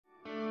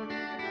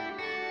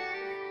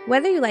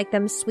Whether you like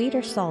them sweet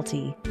or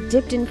salty,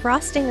 dipped in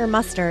frosting or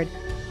mustard,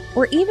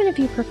 or even if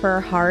you prefer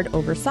hard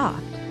over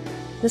soft,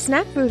 the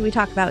snack food we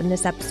talk about in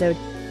this episode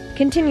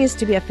continues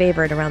to be a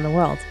favorite around the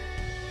world.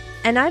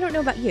 And I don't know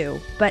about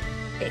you, but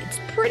it's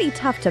pretty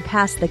tough to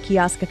pass the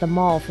kiosk at the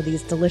mall for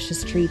these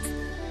delicious treats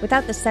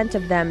without the scent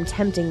of them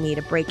tempting me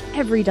to break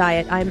every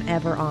diet I'm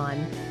ever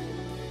on.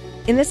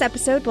 In this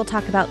episode, we'll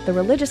talk about the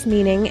religious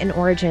meaning and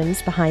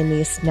origins behind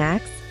these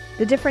snacks,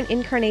 the different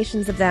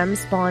incarnations of them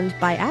spawned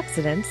by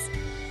accidents,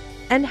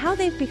 and how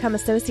they've become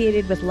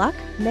associated with luck,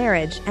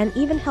 marriage, and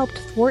even helped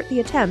thwart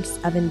the attempts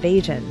of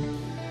invasion.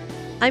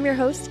 I'm your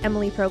host,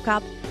 Emily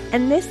Prokop,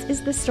 and this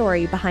is the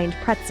story behind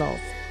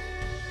pretzels.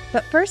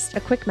 But first, a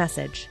quick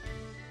message.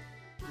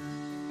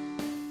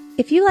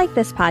 If you like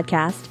this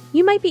podcast,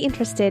 you might be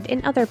interested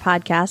in other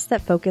podcasts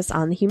that focus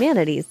on the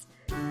humanities.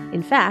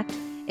 In fact,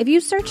 if you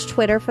search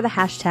Twitter for the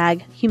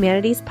hashtag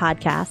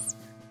 #Humanities_podcasts,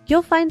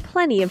 you'll find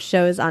plenty of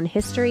shows on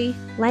history,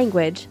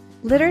 language,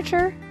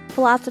 literature,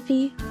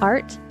 philosophy,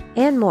 art,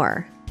 and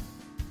more.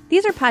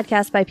 These are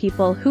podcasts by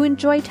people who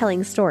enjoy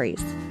telling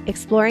stories,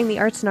 exploring the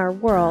arts in our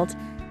world,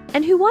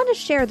 and who want to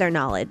share their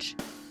knowledge.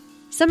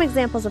 Some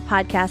examples of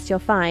podcasts you'll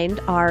find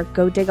are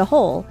Go Dig a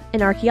Hole,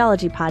 an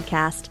archaeology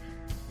podcast,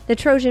 the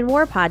Trojan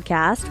War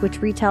podcast,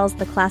 which retells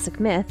the classic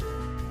myth,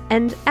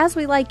 and As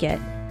We Like It,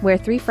 where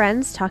three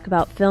friends talk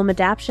about film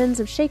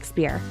adaptations of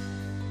Shakespeare.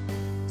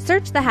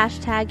 Search the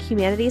hashtag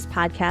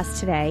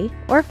 #Humanities_podcast today,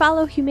 or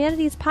follow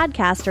Humanities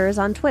Podcasters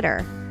on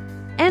Twitter.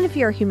 And if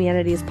you're a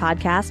Humanities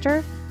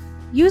podcaster,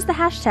 use the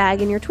hashtag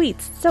in your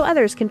tweets so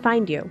others can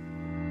find you.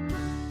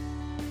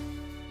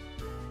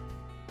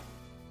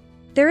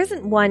 There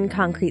isn't one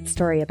concrete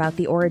story about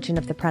the origin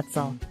of the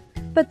pretzel,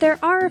 but there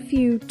are a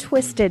few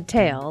twisted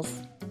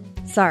tales.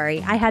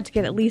 Sorry, I had to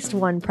get at least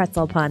one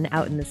pretzel pun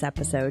out in this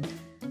episode.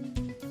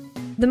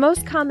 The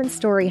most common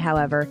story,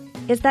 however,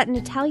 is that an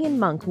Italian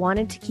monk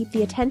wanted to keep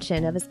the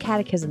attention of his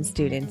catechism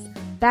students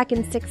back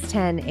in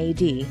 610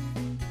 AD.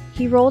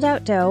 He rolled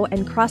out dough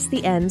and crossed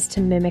the ends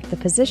to mimic the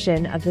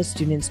position of the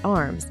students'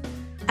 arms,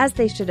 as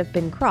they should have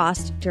been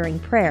crossed during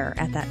prayer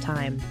at that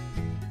time.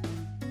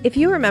 If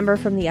you remember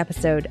from the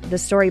episode, The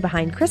Story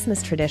Behind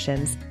Christmas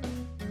Traditions,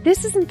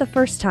 this isn't the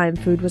first time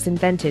food was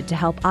invented to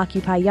help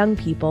occupy young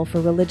people for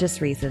religious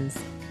reasons.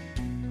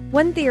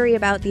 One theory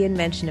about the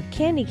invention of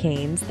candy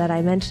canes that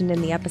I mentioned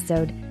in the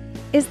episode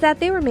is that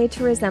they were made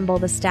to resemble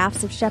the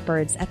staffs of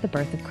shepherds at the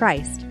birth of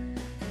Christ,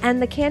 and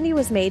the candy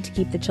was made to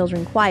keep the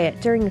children quiet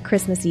during the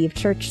Christmas Eve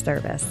church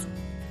service.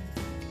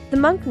 The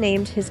monk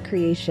named his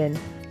creation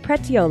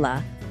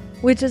Pretiola,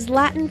 which is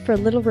Latin for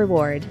little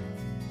reward,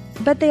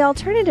 but they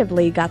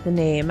alternatively got the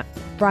name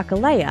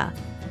Braccolea,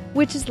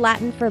 which is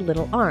Latin for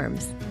little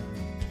arms.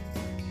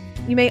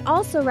 You may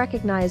also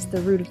recognize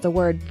the root of the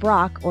word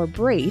brock or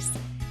brace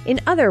in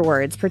other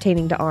words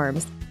pertaining to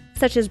arms,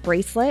 such as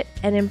bracelet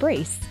and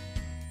embrace.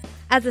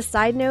 As a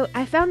side note,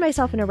 I found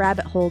myself in a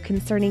rabbit hole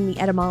concerning the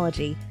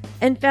etymology,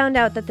 and found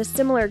out that the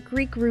similar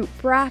Greek root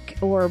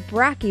brach or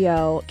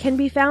brachio can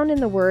be found in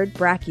the word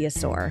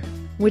brachiosaur,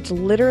 which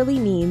literally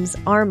means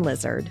arm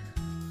lizard.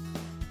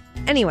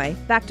 Anyway,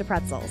 back to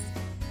pretzels.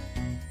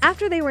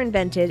 After they were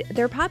invented,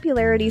 their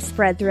popularity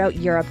spread throughout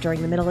Europe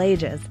during the Middle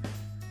Ages.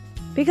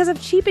 Because of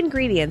cheap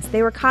ingredients,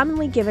 they were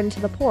commonly given to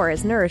the poor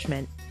as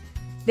nourishment.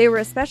 They were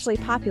especially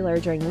popular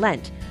during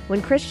Lent,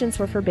 when Christians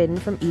were forbidden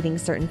from eating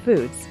certain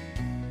foods.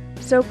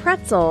 So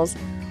pretzels,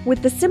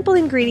 with the simple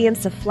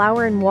ingredients of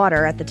flour and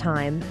water at the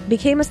time,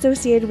 became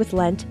associated with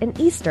Lent and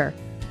Easter.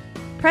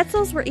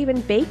 Pretzels were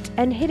even baked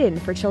and hidden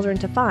for children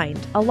to find,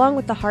 along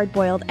with the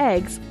hard-boiled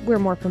eggs we're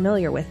more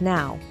familiar with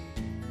now.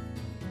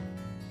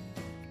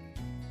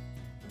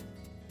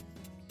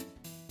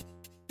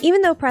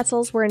 Even though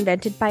pretzels were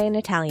invented by an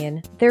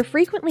Italian, they're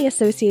frequently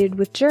associated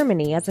with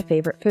Germany as a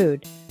favorite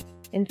food.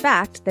 In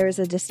fact, there is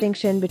a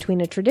distinction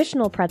between a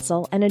traditional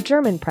pretzel and a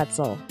German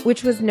pretzel,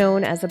 which was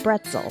known as a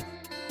bretzel.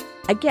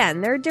 Again,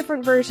 there are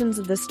different versions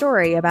of the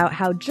story about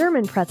how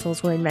German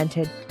pretzels were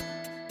invented,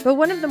 but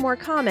one of the more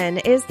common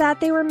is that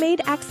they were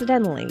made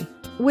accidentally,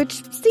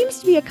 which seems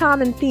to be a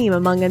common theme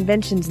among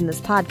inventions in this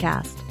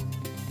podcast.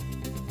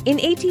 In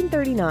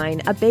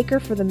 1839, a baker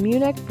for the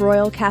Munich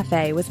Royal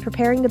Cafe was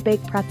preparing to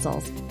bake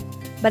pretzels,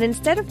 but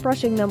instead of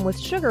brushing them with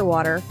sugar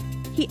water,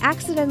 he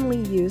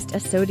accidentally used a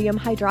sodium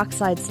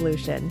hydroxide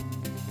solution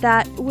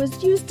that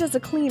was used as a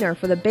cleaner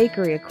for the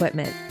bakery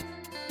equipment.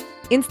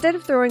 Instead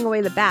of throwing away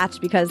the batch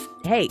because,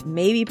 hey,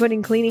 maybe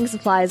putting cleaning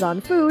supplies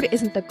on food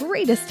isn't the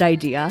greatest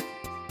idea,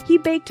 he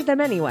baked them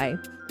anyway.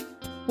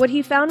 What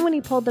he found when he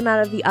pulled them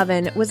out of the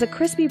oven was a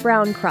crispy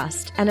brown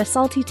crust and a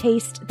salty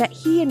taste that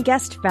he and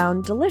guests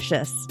found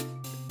delicious.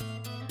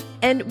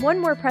 And one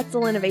more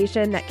pretzel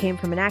innovation that came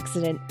from an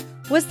accident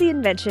was the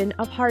invention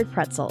of hard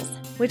pretzels,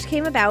 which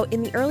came about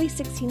in the early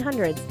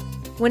 1600s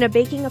when a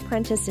baking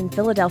apprentice in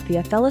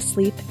Philadelphia fell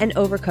asleep and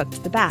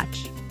overcooked the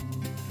batch.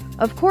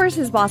 Of course,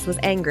 his boss was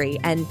angry,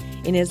 and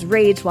in his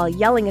rage while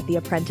yelling at the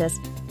apprentice,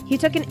 he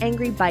took an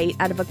angry bite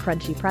out of a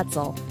crunchy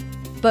pretzel.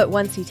 But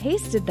once he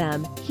tasted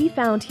them, he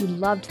found he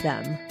loved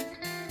them.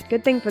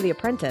 Good thing for the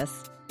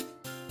apprentice.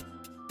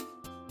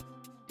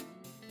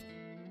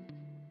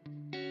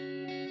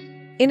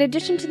 In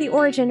addition to the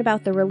origin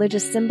about the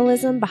religious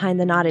symbolism behind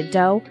the knotted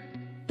dough,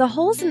 the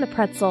holes in the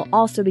pretzel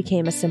also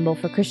became a symbol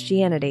for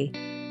Christianity.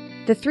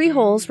 The 3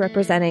 holes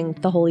representing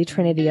the Holy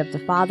Trinity of the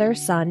Father,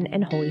 Son,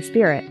 and Holy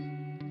Spirit.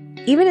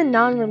 Even in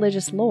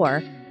non-religious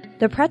lore,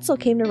 the pretzel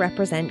came to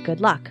represent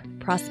good luck,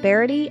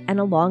 prosperity, and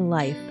a long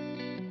life.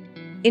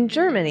 In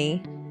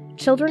Germany,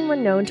 children were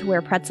known to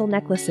wear pretzel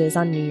necklaces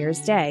on New Year's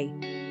Day.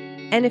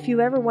 And if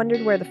you ever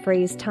wondered where the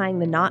phrase tying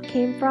the knot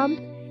came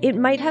from, it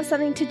might have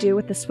something to do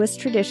with the Swiss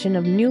tradition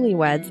of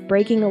newlyweds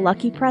breaking a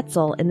lucky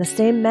pretzel in the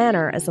same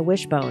manner as a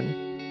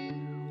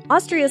wishbone.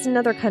 Austria is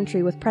another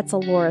country with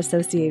pretzel lore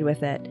associated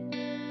with it.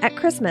 At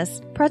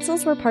Christmas,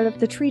 pretzels were part of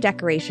the tree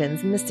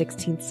decorations in the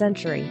 16th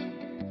century.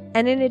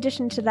 And in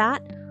addition to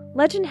that,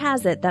 legend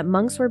has it that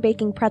monks were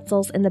baking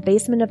pretzels in the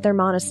basement of their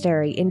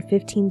monastery in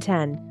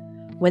 1510,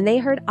 when they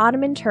heard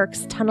Ottoman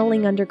Turks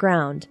tunneling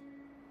underground.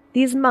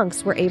 These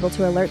monks were able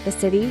to alert the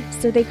city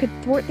so they could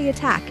thwart the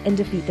attack and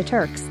defeat the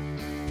Turks.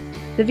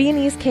 The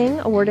Viennese king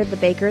awarded the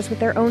bakers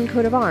with their own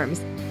coat of arms,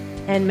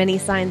 and many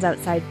signs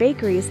outside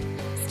bakeries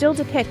still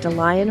depict a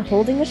lion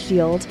holding a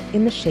shield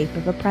in the shape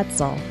of a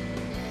pretzel.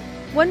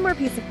 One more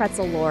piece of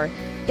pretzel lore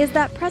is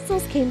that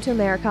pretzels came to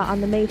America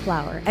on the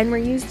Mayflower and were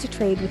used to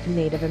trade with the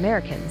Native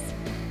Americans.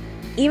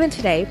 Even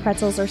today,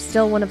 pretzels are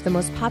still one of the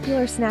most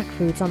popular snack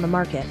foods on the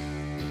market,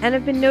 and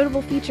have been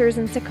notable features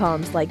in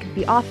sitcoms like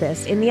The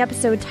Office in the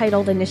episode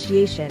titled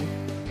Initiation,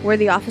 where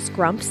the office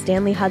grump,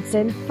 Stanley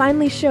Hudson,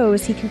 finally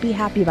shows he can be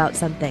happy about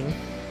something,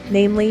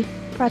 namely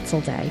Pretzel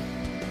Day.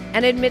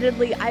 And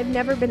admittedly, I've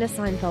never been a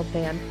Seinfeld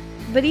fan,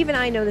 but even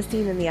I know the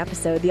scene in the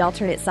episode, The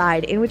Alternate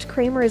Side, in which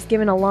Kramer is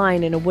given a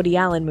line in a Woody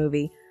Allen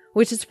movie,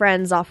 which his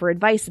friends offer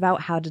advice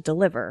about how to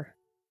deliver.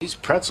 These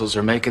pretzels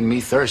are making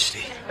me thirsty.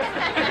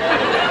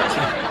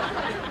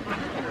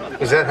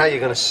 Is that how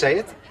you're going to say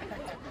it?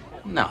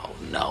 No,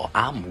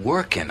 I'm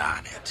working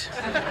on it.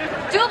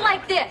 Do it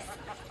like this.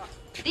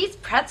 These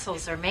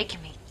pretzels are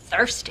making me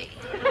thirsty.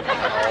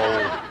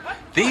 Oh,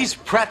 These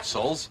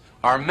pretzels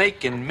are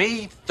making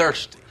me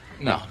thirsty.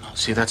 no,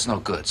 see, that's no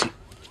good. See,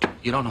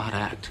 you don't know how to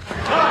act.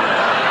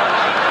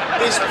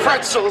 These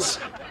pretzels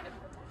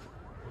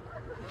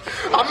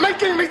are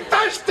making me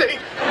thirsty!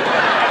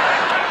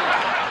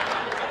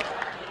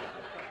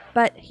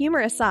 But humor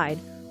aside,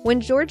 when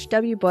George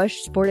W.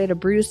 Bush sported a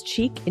bruised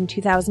cheek in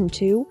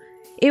 2002,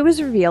 it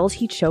was revealed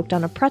he choked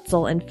on a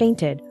pretzel and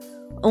fainted,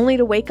 only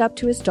to wake up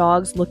to his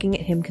dogs looking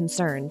at him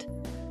concerned.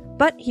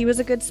 But he was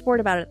a good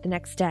sport about it the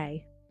next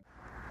day.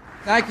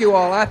 Thank you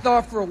all. I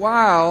thought for a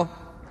while,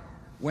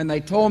 when they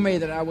told me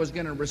that I was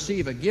going to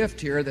receive a gift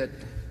here, that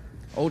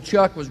old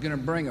Chuck was going to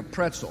bring a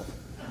pretzel.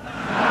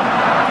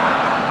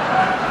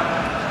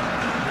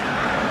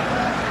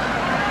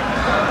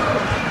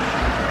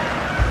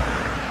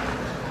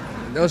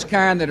 Those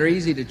kind that are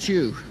easy to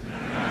chew.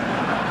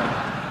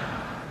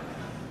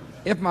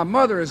 If my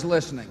mother is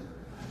listening,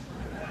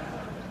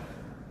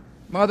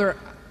 Mother,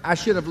 I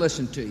should have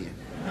listened to you.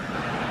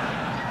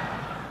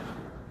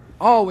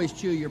 Always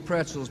chew your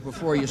pretzels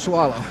before you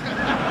swallow.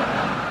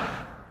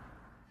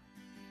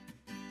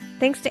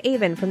 Thanks to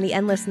Avon from The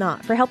Endless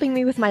Knot for helping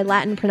me with my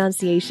Latin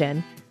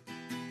pronunciation.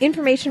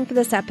 Information for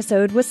this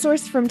episode was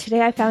sourced from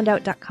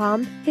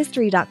todayifoundout.com,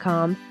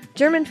 history.com,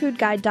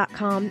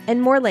 germanfoodguide.com,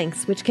 and more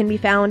links which can be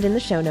found in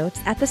the show notes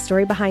at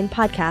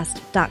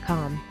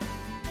thestorybehindpodcast.com.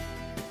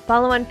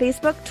 Follow on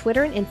Facebook,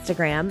 Twitter, and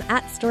Instagram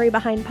at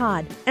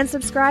StoryBehindPod, and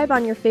subscribe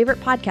on your favorite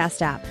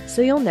podcast app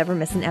so you'll never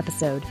miss an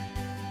episode.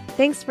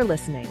 Thanks for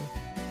listening.